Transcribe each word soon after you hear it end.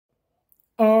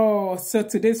So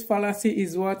today's fallacy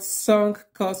is what? Sunk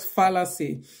cost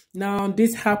fallacy. Now,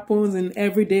 this happens in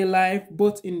everyday life,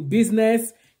 both in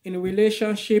business, in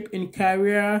relationship, in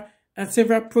career, and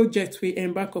several projects we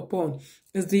embark upon.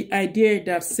 It's the idea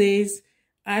that says,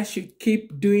 I should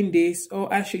keep doing this,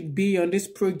 or I should be on this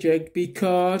project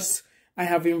because I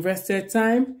have invested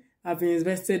time, I've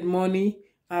invested money,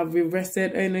 I've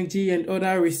invested energy and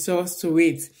other resource to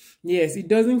it. Yes, it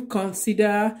doesn't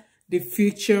consider the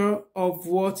future of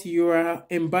what you are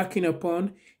embarking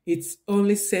upon. It's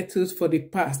only settled for the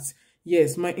past.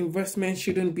 Yes, my investment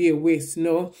shouldn't be a waste.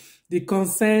 No, the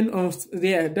concern of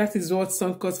that is what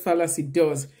sunk cost fallacy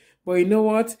does. But you know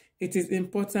what? It is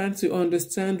important to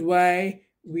understand why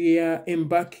we are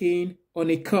embarking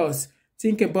on a course.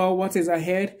 Think about what is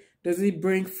ahead. Does it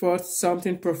bring forth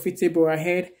something profitable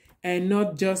ahead, and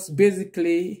not just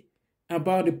basically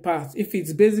about the past? If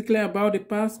it's basically about the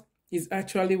past, it's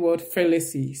actually what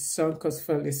fallacy, sunk cost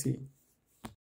fallacy.